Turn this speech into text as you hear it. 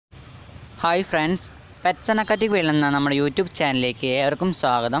Hi friends, pets and aquatic world എന്ന നമ്മുടെ YouTube ചാനലിലേക്ക് ഏവർക്കും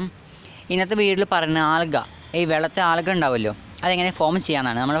സ്വാഗതം. ഇന്നത്തെ വീഡിയോയിൽ പറയുന്ന ആൽഗ, ഈ വെള്ളത്തെ ആൽഗ ഉണ്ടാവുമല്ലോ, അതെങ്ങനെ ഫോം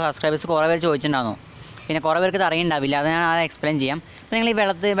ചെയ്യാമെന്നാണ്. നമ്മുടെ സബ്സ്ക്രൈബേഴ്സ് കുറേ പേര് ചോദിച്ചിട്ടുണ്ടായിരുന്നു. പിന്നെ കുറേ പേർക്ക് ഇത് അറിയുണ്ടാവില്ല, അത് ഞാൻ അത് എക്സ്പ്ലെയിൻ ചെയ്യാം. അപ്പോൾ നിങ്ങൾ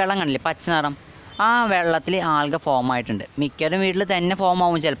ഈ വെള്ളം കണ്ടില്ലേ, പച്ച നിറം, ആ വെള്ളത്തിൽ ആൽഗ ഫോം ആയിട്ടുണ്ട്. മിക്കവരും വീട്ടിൽ തന്നെ ഫോം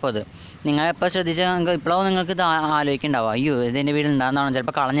ആവും ചിലപ്പോൾ. അത് നിങ്ങളെപ്പോൾ ശ്രദ്ധിച്ചാൽ ഇപ്പോഴും നിങ്ങൾക്ക് ഇത് ആലോചിക്കുന്നുണ്ടാവും, അയ്യോ ഇതിൻ്റെ വീട്ടിൽ ഉണ്ടാകുന്നതാണോ,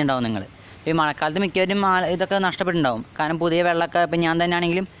 ചിലപ്പോൾ കളഞ്ഞിട്ടുണ്ടാവും നിങ്ങൾ. ഈ മഴക്കാലത്ത് മിക്കവരും ഇതൊക്കെ നഷ്ടപ്പെട്ടിട്ടുണ്ടാവും. കാരണം പുതിയ വെള്ളമൊക്കെ ഇപ്പം ഞാൻ തന്നെ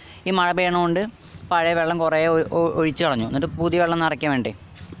ആണെങ്കിലും ഈ മഴ പെയ്യണതുകൊണ്ട് പഴയ വെള്ളം കുറേ ഒഴിച്ച് കളഞ്ഞു, എന്നിട്ട് പുതിയ വെള്ളം നിറയ്ക്കാൻ വേണ്ടി.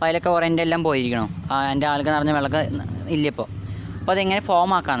 അപ്പോൾ അതിലൊക്കെ കുറേ എൻ്റെ എല്ലാം പോയിരിക്കണം, എൻ്റെ ആൽഗ നിറഞ്ഞ വെള്ളമൊക്കെ ഇല്ലപ്പോൾ. അപ്പോൾ അതെങ്ങനെ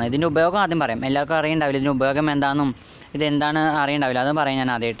ഫോം ആക്കാമെന്ന്, ഇതിൻ്റെ ഉപയോഗം ആദ്യം പറയാം. എല്ലാവർക്കും അറിയണ്ടാവില്ല ഇതിൻ്റെ ഉപയോഗം എന്താണെന്നും ഇതെന്താണ് അറിയണ്ടാവില്ല, അതും പറയാം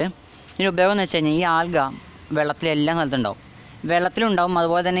ഞാൻ ആദ്യമായിട്ട്. ഇതിൻ്റെ ഉപയോഗം എന്ന് വെച്ച് കഴിഞ്ഞാൽ ഈ ആൽഗ വെള്ളത്തിലെല്ലാം സ്ഥലത്തുണ്ടാവും, വെള്ളത്തിലുണ്ടാവും.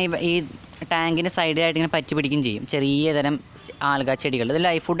 അതുപോലെ തന്നെ ഈ ടാങ്കിൻ്റെ സൈഡിലായിട്ട് ഇങ്ങനെ പറ്റി പിടിക്കുകയും ചെയ്യും ചെറിയ തരം ആൽഗ ചെടികൾ. ഇത്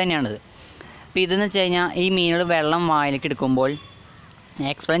ലൈഫ് ഫുഡ് തന്നെയാണിത്. അപ്പോൾ ഇതെന്ന് വെച്ച് കഴിഞ്ഞാൽ ഈ മീനുകൾ വെള്ളം വായിലേക്ക് എടുക്കുമ്പോൾ,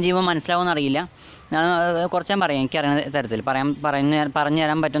 എക്സ്പ്ലെയിൻ ചെയ്യുമ്പോൾ മനസ്സിലാവുമെന്ന് അറിയില്ല, ഞാൻ കുറച്ച് ഞാൻ പറയാം, എനിക്കറിയുന്ന തരത്തിൽ പറഞ്ഞു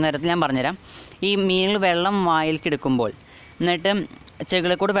തരാൻ പറ്റുന്ന തരത്തിൽ ഞാൻ പറഞ്ഞുതരാം. ഈ മീനുകൾ വെള്ളം വായിലേക്ക് എടുക്കുമ്പോൾ എന്നിട്ട്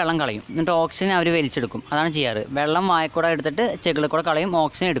ചെകിളിൽ കൂടെ വെള്ളം കളയും, എന്നിട്ട് ഓക്സിജൻ അവർ വലിച്ചെടുക്കും. അതാണ് ചെയ്യാറ്. വെള്ളം വായക്കൂടെ എടുത്തിട്ട് ചെകിളിൽ കൂടെ കളയും,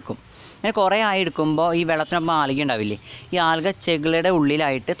 ഓക്സിജൻ എടുക്കും. അങ്ങനെ കുറേ ആയി എടുക്കുമ്പോൾ ഈ വെള്ളത്തിനൊപ്പം ആൽഗ ഉണ്ടാവില്ലേ, ഈ ആൽഗ ചെകിളിയുടെ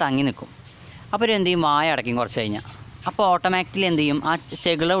ഉള്ളിലായിട്ട് തങ്ങി നിൽക്കും. അപ്പോൾ ഒരു എന്ത് ചെയ്യും, വായ അടയ്ക്കും കുറച്ച് കഴിഞ്ഞാൽ. അപ്പോൾ ഓട്ടോമാറ്റിക്കലി എന്ത് ചെയ്യും, ആ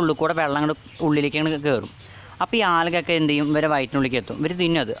ചെകിളിയുടെ ഉള്ളിൽ കൂടെ വെള്ളം ഉള്ളിലേക്ക് കയറും. അപ്പോൾ ഈ ആൽഗൊക്കെ എന്ത് ചെയ്യും, ഇവരെ വയറ്റിനുള്ളിലേക്ക് എത്തും. ഇവർ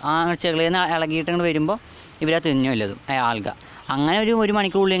തിന്നും. അത് ആ ചെകിളിൽ നിന്ന് ഇളകിയിട്ട് വരുമ്പോൾ ഇവരെ തിന്നുമില്ലതും ആൽഗ. അങ്ങനെ ഒരു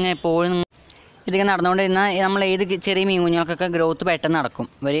മണിക്കൂറുള്ളിൽ ഇങ്ങനെ എപ്പോഴും ഇതിങ്ങനെ നടന്നുകൊണ്ടിരുന്നാൽ നമ്മൾ ഏത് ചെറിയ മീൻ കുഞ്ഞുങ്ങൾക്കൊക്കെ ഗ്രോത്ത് പെട്ടെന്ന് നടക്കും.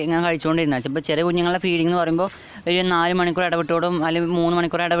 ഇവർ ഇങ്ങനെ കഴിച്ചുകൊണ്ടിരുന്നാൽ. ഇപ്പോൾ ചെറിയ കുഞ്ഞുങ്ങളുടെ ഫീഡിംഗ് എന്ന് പറയുമ്പോൾ ഒരു 4 മണിക്കൂർ ഇടവിട്ടോടും അല്ലെങ്കിൽ 3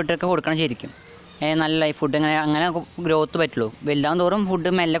 മണിക്കൂർ ഇടവിട്ടൊക്കെ കൊടുക്കണം ശരിക്കും. നല്ല ലൈഫ് ഫുഡ് അങ്ങനെ ഗ്രോത്ത് പറ്റുള്ളൂ. വലുതാവും തോറും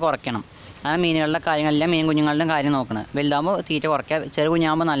ഫുഡ് മെല്ലെ കുറയ്ക്കണം. അങ്ങനെ മീനുകളുടെ കാര്യങ്ങളെല്ലാം മീൻ കുഞ്ഞുങ്ങളുടെ കാര്യം നോക്കണം. വലുതാകുമ്പോൾ തീറ്റ കുറയ്ക്കുക, ചെറിയ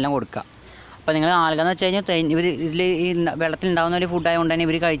കുഞ്ഞാകുമ്പോൾ നല്ല കൊടുക്കുക. അപ്പോൾ നിങ്ങൾ ആൽഗ എന്ന് വെച്ച് കഴിഞ്ഞാൽ ഇവർ ഇതിൽ ഈ വെള്ളത്തിലുണ്ടാകുന്ന ഒരു ഫുഡായതുകൊണ്ട് തന്നെ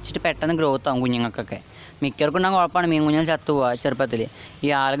ഇവർ കഴിച്ചിട്ട് പെട്ടെന്ന് ഗ്രോത്ത് ആവും കുഞ്ഞുങ്ങൾക്കൊക്കെ. മിക്കവർക്കും ഉണ്ടാകും കുഴപ്പമാണ്, മീൻ കുഞ്ഞുങ്ങൾ ചത്തുപോവുക ചെറുപ്പത്തിൽ.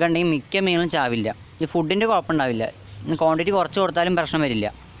 ഈ ആൽഗ ഉണ്ടെങ്കിൽ മിക്ക മീനുകളും ചാവില്ല. ഈ ഫുഡിൻ്റെ കുഴപ്പമുണ്ടാവില്ല, ക്വാണ്ടിറ്റി കുറച്ച് കൊടുത്താലും പ്രശ്നം വരില്ല.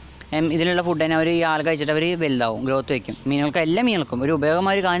 ഇതിലുള്ള ഫുഡ് തന്നെ അവർ ഈ ആൽഗ കഴിച്ചിട്ട് അവർ വലുതാവും, ഗ്രോത്ത് വയ്ക്കും. മീനുകൾക്ക് എല്ലാ മീനുകൾക്കും ഒരു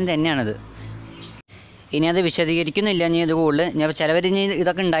ഉപയോഗമായ ഒരു കാര്യം തന്നെയാണിത്. ഇനി അത് വിശദീകരിക്കുന്നില്ല ഇനി ഇത് കൂടുതൽ. ഞാൻ ചിലവർ ഇനി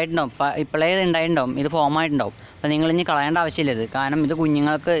ഇതൊക്കെ ഉണ്ടായിട്ടുണ്ടാവും, ഇപ്പോഴേ ഉണ്ടായിട്ടുണ്ടാവും, ഇത് ഫോം ആയിട്ടുണ്ടാവും. അപ്പോൾ നിങ്ങൾ ഇനി കളയേണ്ട ആവശ്യമില്ല ഇത്. കാരണം ഇത്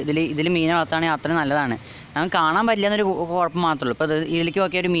കുഞ്ഞുങ്ങൾക്ക് ഇതിൽ മീൻ വളർത്തുകയാണെങ്കിൽ അത്രയും നല്ലതാണ്. നമുക്ക് കാണാൻ പറ്റില്ല എന്നൊരു കുഴപ്പം മാത്രമേ ഉള്ളൂ. ഇപ്പോൾ ഇതിലേക്ക്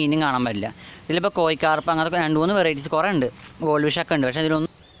നോക്കിയ ഒരു മീനും കാണാൻ പറ്റില്ല. ഇതിലിപ്പോൾ കോഴിക്കാർപ്പ് അങ്ങനത്തെ 2-3 വെറൈറ്റീസ് കുറേ ഉണ്ട്, ഗോൾഡ് ഫിഷൊക്കെ ഉണ്ട്.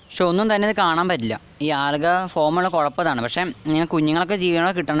 പക്ഷേ ഒന്നും തന്നെ ഇത് കാണാൻ പറ്റില്ല. ഈ ആൽഗ ഫോമുള്ള കുഴപ്പമാണ്. പക്ഷേ നിങ്ങൾ കുഞ്ഞുങ്ങളൊക്കെ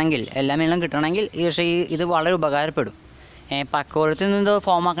ജീവനോടെ കിട്ടണമെങ്കിൽ, എല്ലാ മീനുകളും കിട്ടണമെങ്കിൽ ഇത് വളരെ ഉപകാരപ്പെടും. ഇപ്പോൾ അക്വേറിയത്തിൽ നിന്ന്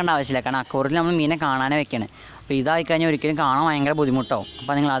ഫോം ആക്കേണ്ട ആവശ്യമില്ല, കാരണം അക്വേറിയത്തിൽ നമ്മൾ മീനെ കാണാനേ വെക്കണം. അപ്പോൾ ഇതായി കഴിഞ്ഞാൽ ഒരിക്കലും കാണാൻ ഭയങ്കര ബുദ്ധിമുട്ടാവും.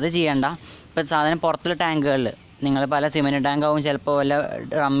 അപ്പോൾ നിങ്ങൾ അത് ചെയ്യേണ്ട. ഇപ്പോൾ സാധാരണ പുറത്തുള്ള ടാങ്കുകളിൽ നിങ്ങൾ പല സിമെൻറ്റ് ടാങ്കാവും, ചിലപ്പോൾ വല്ല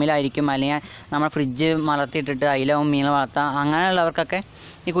ഡ്രമ്മിലായിരിക്കും, അല്ലെങ്കിൽ നമ്മൾ ഫ്രിഡ്ജ് മലർത്തിയിട്ടിട്ട് അതിലാവും മീൻ വളർത്താം. അങ്ങനെയുള്ളവർക്കൊക്കെ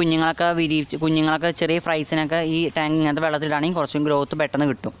ഈ കുഞ്ഞുങ്ങളൊക്കെ ചെറിയ ഫ്രൈസിനൊക്കെ ഈ ടാങ്ക് ഇങ്ങനത്തെ വെള്ളത്തിലിടാണെങ്കിൽ കുറച്ചും ഗ്രോത്ത് പെട്ടെന്ന്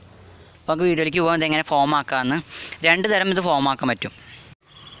കിട്ടും. അപ്പോൾ നമുക്ക് വീഡിയോയിലേക്ക് പോകാൻ ഇതെങ്ങനെ ഫോം ആക്കാമെന്ന്. 2 തരം ഇത് ഫോം ആക്കാൻ പറ്റും.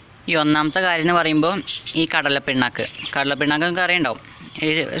 ഈ ഒന്നാമത്തെ കാര്യം എന്ന് പറയുമ്പോൾ ഈ കടലപ്പിണ്ണാക്ക് നിങ്ങൾക്ക് അറിയുണ്ടാവും. ഈ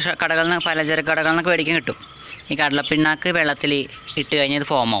കടകളിൽ നിന്ന് പലചരക്ക് കടകളിൽ നിന്നൊക്കെ മേടിക്കാൻ കിട്ടും. ഈ കടലപ്പിണ്ണാക്ക് വെള്ളത്തിൽ ഇട്ട് കഴിഞ്ഞാൽ ഇത്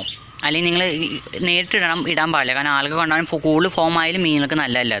ഫോം ആവും. അല്ലെങ്കിൽ നിങ്ങൾ നേരിട്ട് ഇടാൻ പാടില്ല, കാരണം ആൽഗ കൊണ്ടാലും കൂടുതൽ ഫോം ആയാലും മീനുകൾക്ക്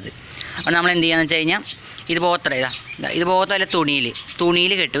നല്ലതല്ല അത്. അപ്പോൾ നമ്മൾ എന്ത് ചെയ്യുകയെന്ന് വെച്ച് കഴിഞ്ഞാൽ ഇതുപോലത്തെ വല്ല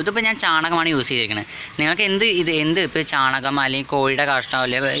തുണിയിൽ കെട്ടും. ഇതിപ്പോൾ ഞാൻ ചാണകമാണ് യൂസ് ചെയ്തിരിക്കുന്നത്. നിങ്ങൾക്ക് എന്ത് ഇപ്പോൾ ചാണകം അല്ലെങ്കിൽ കോഴിയുടെ കാഷ്ടം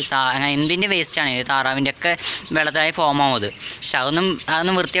അല്ലെങ്കിൽ അങ്ങനെ എന്തിൻ്റെ വേസ്റ്റാണ്, താറാവിൻ്റെ ഒക്കെ വെള്ളത്തിലായി ഫോം ആവും അത്. പക്ഷെ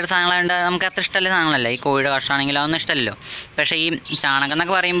അതൊന്നും വൃത്തിയുടെ സാധനങ്ങളുണ്ട്, നമുക്ക് അത്ര ഇഷ്ടമല്ല സാധനങ്ങളല്ല. ഈ കോഴിയുടെ കാഷ്ടമാണെങ്കിലും അതൊന്നും ഇഷ്ടമല്ലല്ലോ. പക്ഷേ ഈ ചാണകം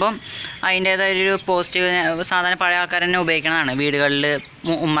എന്നൊക്കെ പറയുമ്പോൾ അതിൻ്റേതായൊരു പോസിറ്റീവ്, സാധാരണ പഴയ ആൾക്കാർ തന്നെ ഉപയോഗിക്കുന്നതാണ്. വീടുകളിൽ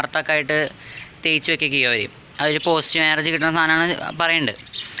ഉമ്മർത്തൊക്കെ ആയിട്ട് തേച്ച് വെക്കുകയോ അതൊരു പോസിറ്റീവ് എനർജി കിട്ടുന്ന സാധനമാണ് പറയുന്നുണ്ട്.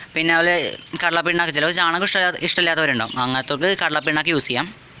 പിന്നെ അതുപോലെ കടലപ്പിണ്ണാക്ക്, ചിലവ് ചാണകം ഇഷ്ടമില്ലാത്തവരുണ്ടാവും, അങ്ങനത്തെ കടലപ്പിണ്ണാക്ക് യൂസ് ചെയ്യാം.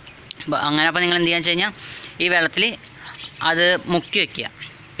 അപ്പോൾ നിങ്ങൾ എന്ത് ചെയ്യാന്ന് വെച്ച് കഴിഞ്ഞാൽ ഈ വെള്ളത്തിൽ അത് മുക്കി വയ്ക്കുക.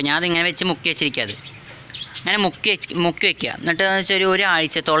 അപ്പോൾ ഞാൻ അതിങ്ങനെ വെച്ച് മുക്കി വെച്ചിരിക്കുക. അത് അങ്ങനെ മുക്കി വയ്ക്കുക. എന്നിട്ട് എന്ന് വെച്ചാൽ ഒരു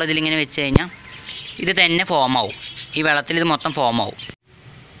ആഴ്ചത്തോളം ഇതിലിങ്ങനെ വെച്ച് കഴിഞ്ഞാൽ ഇത് തന്നെ ഫോം ആവും. ഈ വെള്ളത്തിൽ ഇത് മൊത്തം ഫോം ആവും.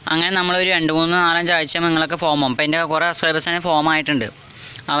 അങ്ങനെ നമ്മളൊരു 2-3-4-5 ആഴ്ച നിങ്ങളൊക്കെ ഫോം ആവും. അപ്പോൾ എൻ്റെ കുറേ സബ്സ്ക്രൈബേഴ്സ് തന്നെ ഫോം ആയിട്ടുണ്ട്.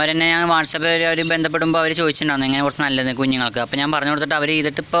 അവരെന്നെ ഞാൻ വാട്സാപ്പിൽ അവർ ബന്ധപ്പെടുമ്പോൾ അവർ ചോദിച്ചിട്ടുണ്ടായിരുന്നു എങ്ങനെ കുറച്ച് നല്ലത് കുഞ്ഞുങ്ങൾക്ക്. അപ്പോൾ ഞാൻ പറഞ്ഞു കൊടുത്തിട്ട് അവർ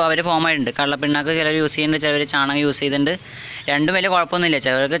ചെയ്തിട്ട് ഇപ്പോൾ അവർ ഫോം ആയിട്ടുണ്ട്. കടലപ്പിണ്ണാക്ക് ചിലർ യൂസ് ചെയ്യുന്നുണ്ട്, ചിലർ ചാണകം യൂസ് ചെയ്തിട്ടുണ്ട്. രണ്ടും വലിയ കുഴപ്പമൊന്നുമില്ല.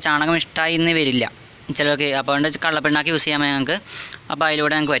 ചിലർക്ക് ചാണകം ഇഷ്ടമായി എന്ന് വരില്ല ചിലർക്ക്. അപ്പോൾ അതുകൊണ്ട് കടലപ്പിണ്ണാക്ക് യൂസ് ചെയ്യാൻ ഞങ്ങൾക്ക്, അപ്പോൾ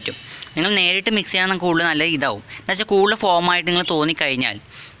അതിലൂടെ ഞങ്ങൾക്ക് പറ്റും. നിങ്ങൾ നേരിട്ട് മിക്സ് ചെയ്യാൻ കൂടുതൽ നല്ല ഇതാവും. എന്നുവെച്ചാൽ കൂടുതൽ ഫോമായിട്ട് നിങ്ങൾ തോന്നിക്കഴിഞ്ഞാൽ,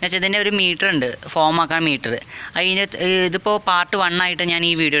 എന്നുവെച്ചാൽ ഇതിൻ്റെ ഒരു മീറ്റർ ഉണ്ട്, ഫോം ആക്കാൻ മീറ്റർ. ഇതിപ്പോൾ പാർട്ട് 1 ആയിട്ട് ഞാൻ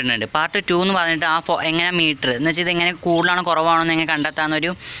ഈ വീഡിയോ ഇടുന്നുണ്ട്. പാർട്ട് 2 എന്ന് പറഞ്ഞിട്ട് എങ്ങനെ മീറ്റർ എന്ന് വെച്ചാൽ ഇതെങ്ങനെ കൂടുതലാണോ കുറവാണോ എന്ന് എങ്ങനെ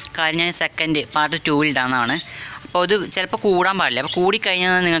കണ്ടെത്താമെന്നൊരു കാര്യം ഞാൻ പാർട്ട് 2 ഇടാമെന്നാണ്. അപ്പോൾ ഇത് ചിലപ്പോൾ കൂടാൻ പാടില്ല. അപ്പോൾ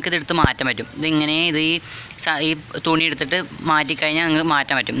കൂടിക്കഴിഞ്ഞാൽ നിങ്ങൾക്ക് ഇതെടുത്ത് മാറ്റാൻ പറ്റും. ഇതിങ്ങനെ ഈ തുണി എടുത്തിട്ട് മാറ്റിക്കഴിഞ്ഞാൽ നിങ്ങൾക്ക്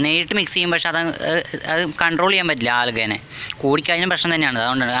മാറ്റാൻ പറ്റും. നേരിട്ട് മിക്സ് ചെയ്യും, പക്ഷേ അത് കൺട്രോൾ ചെയ്യാൻ പറ്റില്ല. ആൽഗേനെ കൂടിക്കഴിഞ്ഞാൽ പ്രശ്നം തന്നെയാണ്,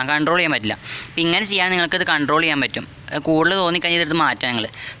 അതുകൊണ്ടാണ് കൺട്രോൾ ചെയ്യാൻ പറ്റില്ല. അപ്പോൾ ഇങ്ങനെ ചെയ്യാൻ നിങ്ങൾക്കത് കൺട്രോൾ ചെയ്യാൻ പറ്റും. കൂടുതൽ തോന്നിക്കഴിഞ്ഞാൽ ഇതെടുത്ത് മാറ്റാം നിങ്ങൾ.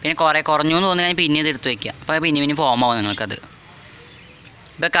 പിന്നെ കുറഞ്ഞു എന്ന് തോന്നി കഴിഞ്ഞാൽ പിന്നെ ഇത് എടുത്ത് വയ്ക്കുക. അപ്പോൾ പിന്നെ ഫോം ആവും നിങ്ങൾക്കത്.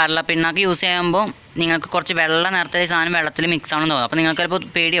 ഇപ്പോൾ കടലപ്പിണ്ണാക്ക് യൂസ് ചെയ്യുമ്പോൾ നിങ്ങൾക്ക് കുറച്ച് വെള്ള നിറത്തിൽ സാധനം വെള്ളത്തിൽ മിക്സ് ആണെന്ന് തോന്നും. അപ്പോൾ നിങ്ങൾക്ക് ചിലപ്പോൾ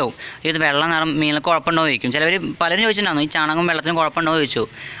പേടിയാവും, ഇത് വെള്ള നിറം മീനിൽ കുഴപ്പമുണ്ടോ എന്ന് ചോദിക്കും. പലരും ചോദിച്ചിട്ടുണ്ടായിരുന്നു ഈ ചാണകം വെള്ളത്തിന് കുഴപ്പമുണ്ടോ എന്ന് ചോദിച്ചു.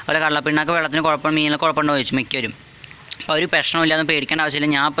 അതുപോലെ കടലപ്പിണ്ണാക്ക് വെള്ളത്തിന് മീനിൽ കുഴപ്പമുണ്ടോ എന്ന് ചോദിച്ചു മിക്കവരും. അപ്പോൾ ഒരു പ്രശ്നമില്ലാതെ പേടിക്കേണ്ട ആവശ്യമില്ല.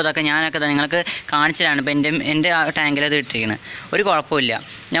 ഞാനൊക്കെ നിങ്ങൾക്ക് കാണിച്ചതാണ്. ഇപ്പോൾ എൻ്റെ ടാങ്കിൽ അത് ഇട്ടിരിക്കുന്നത്, ഒരു കുഴപ്പമില്ല.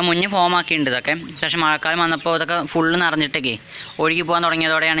 ഞാൻ മുന്നേ ഫോം ആക്കിയിട്ടുണ്ട് ഇതൊക്കെ. പക്ഷേ മഴക്കാലം വന്നപ്പോൾ ഇതൊക്കെ ഫുള്ള് നിറഞ്ഞിട്ടൊക്കെ ഒഴുകി പോകാൻ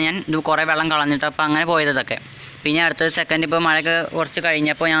തുടങ്ങിയതോടെയാണ് ഞാൻ ഇത് കുറേ വെള്ളം കളഞ്ഞിട്ട് അപ്പോൾ അങ്ങനെ പോയത് ഇതൊക്കെ. പിന്നെ അടുത്തത് സെക്കൻഡ് ഇപ്പോൾ മഴയൊക്കെ കുറച്ച്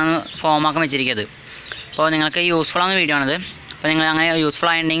കഴിഞ്ഞപ്പോൾ ഞാൻ ഫോമാക്കാൻ വെച്ചിരിക്കുന്നത്. അപ്പോൾ നിങ്ങൾക്ക് യൂസ്ഫുൾ ആവുന്ന വീഡിയോ ആണിത്. അപ്പോൾ നിങ്ങൾ അങ്ങനെ യൂസ്ഫുൾ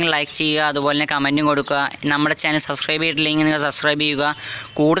ആയിട്ടുണ്ടെങ്കിൽ ലൈക്ക് ചെയ്യുക, അതുപോലെ തന്നെ കമൻറ്റും കൊടുക്കുക. നമ്മുടെ ചാനൽ സബ്സ്ക്രൈബ് ചെയ്തിട്ടില്ലെങ്കിൽ നിങ്ങൾ സബ്സ്ക്രൈബ് ചെയ്യുക.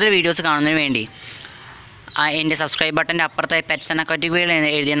 കൂടുതൽ വീഡിയോസ് കാണുന്നതിന് വേണ്ടി എൻ്റെ subscribe ബട്ടൻ്റെ അപ്പുറത്തായി pets and aquatic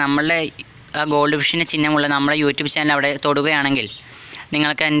world എഴുതിയ നമ്മളുടെ ഗോൾഡ് ഫിഷിൻ്റെ ചിഹ്നമുള്ള നമ്മുടെ യൂട്യൂബ് ചാനൽ അവിടെ തൊടുകയാണെങ്കിൽ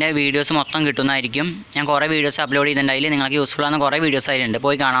നിങ്ങൾക്ക് എൻ്റെ വീഡിയോസ് മൊത്തം കിട്ടുന്നതായിരിക്കും. ഞാൻ കുറേ വീഡിയോസ് അപ്ലോഡ് ചെയ്തിട്ടുണ്ടായില്ല, നിങ്ങൾക്ക് യൂസ്ഫുൾ ആകുന്ന കുറേ വീഡിയോസ് അതിലുണ്ട്,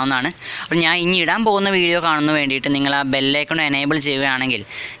 പോയി കാണാവുന്നതാണ്. അപ്പോൾ ഞാൻ ഇനി ഇടാൻ പോകുന്ന വീഡിയോ കാണുന്നതിന് വേണ്ടിയിട്ട് നിങ്ങൾ ആ ബെല്ലൈക്കൺ എനേബിൾ ചെയ്യുകയാണെങ്കിൽ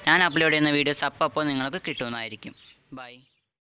ഞാൻ അപ്ലോഡ് ചെയ്യുന്ന വീഡിയോസ് അപ്പോൾ നിങ്ങൾക്ക് കിട്ടുന്നതായിരിക്കും. ബൈ.